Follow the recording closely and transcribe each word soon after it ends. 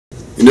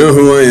You know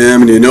who I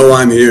am, and you know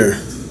I'm here.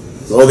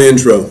 Roll the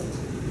intro.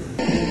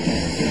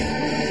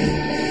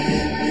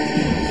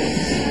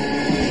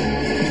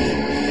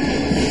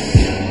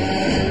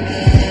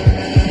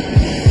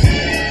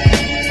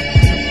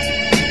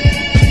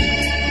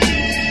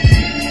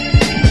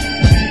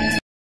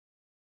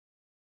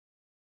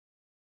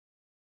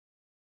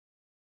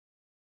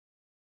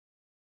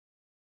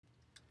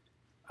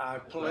 I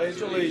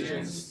pledge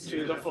allegiance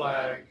to the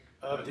flag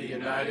of the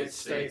United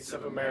States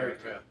of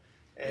America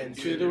and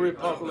to the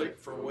republic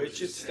for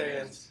which it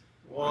stands,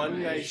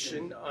 one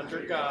nation under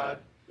God,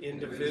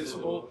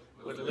 indivisible,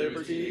 with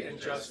liberty and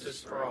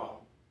justice for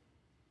all.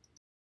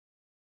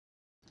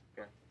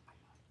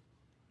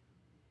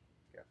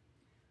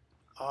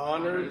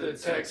 Honor the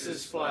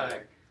Texas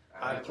flag.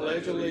 I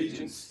pledge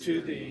allegiance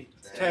to thee,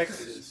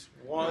 Texas,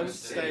 one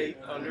state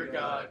under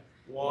God,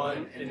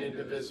 one and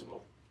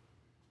indivisible.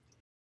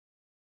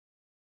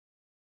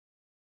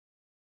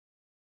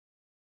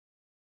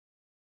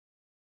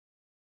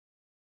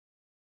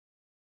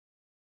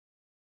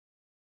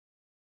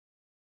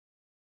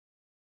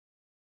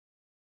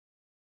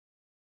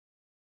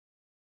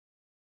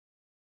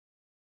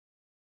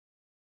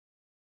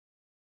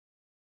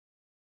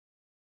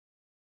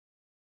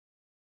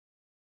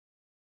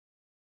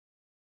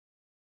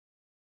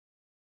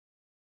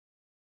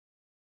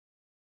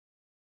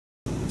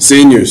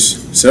 Seniors,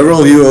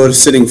 several of you owed a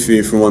sitting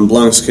fee from when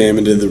Blunks came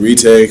and did the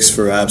retakes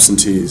for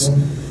absentees.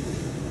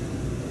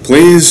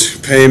 Please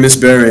pay Miss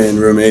Berry in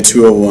room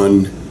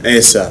A201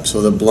 ASAP so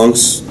that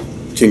Blunks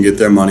can get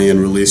their money and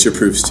release your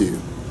proofs to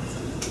you.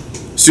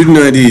 Student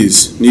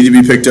IDs need to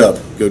be picked up.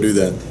 Go do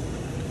that.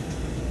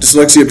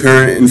 Dyslexia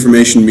Parent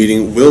Information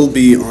Meeting will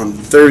be on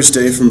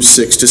Thursday from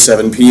 6 to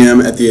 7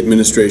 p.m. at the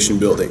Administration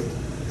Building.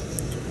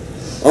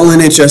 All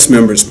NHS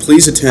members,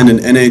 please attend an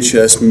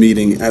NHS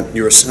meeting at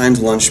your assigned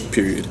lunch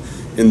period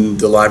in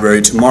the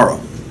library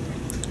tomorrow.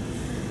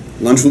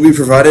 Lunch will be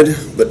provided,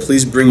 but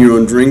please bring your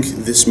own drink.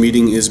 This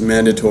meeting is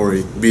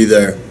mandatory. Be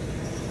there.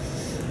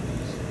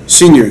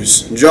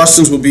 Seniors,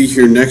 Jostens will be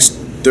here next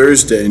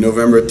Thursday,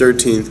 November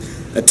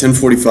 13th at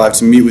 10:45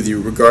 to meet with you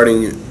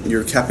regarding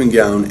your cap and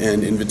gown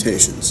and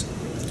invitations.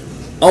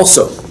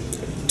 Also,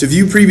 to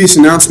view previous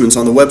announcements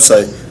on the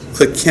website,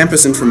 click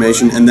Campus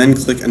Information and then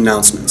click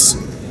Announcements.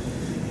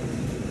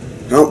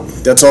 Well,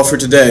 that's all for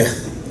today.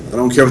 I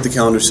don't care what the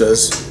calendar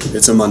says.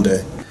 It's a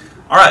Monday.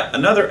 All right,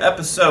 another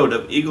episode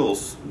of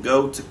Eagles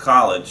Go to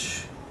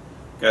College.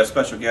 Got a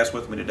special guest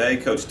with me today,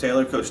 Coach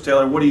Taylor. Coach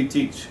Taylor, what do you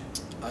teach?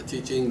 I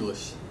teach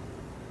English.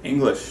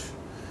 English.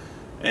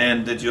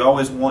 And did you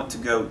always want to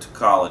go to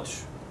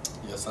college?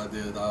 Yes, I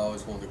did. I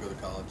always wanted to go to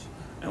college.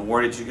 And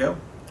where did you go?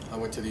 I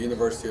went to the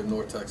University of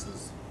North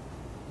Texas.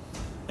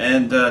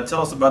 And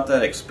tell us about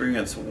that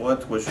experience.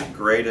 What was your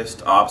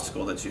greatest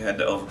obstacle that you had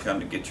to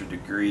overcome to get your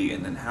degree,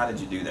 and then how did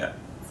you do that?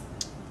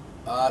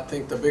 I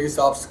think the biggest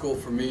obstacle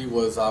for me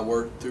was I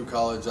worked through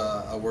college.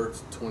 I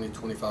worked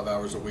 20-25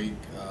 hours a week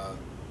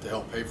to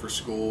help pay for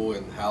school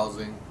and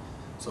housing.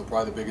 So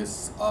probably the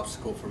biggest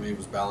obstacle for me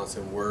was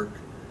balancing work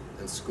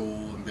and school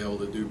and be able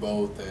to do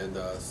both and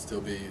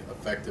still be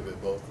effective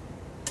at both.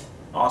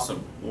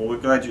 Awesome. Well, we're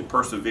glad you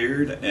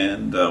persevered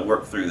and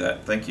worked through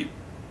that. Thank you.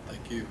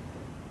 Thank you.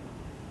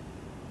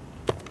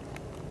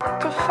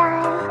 The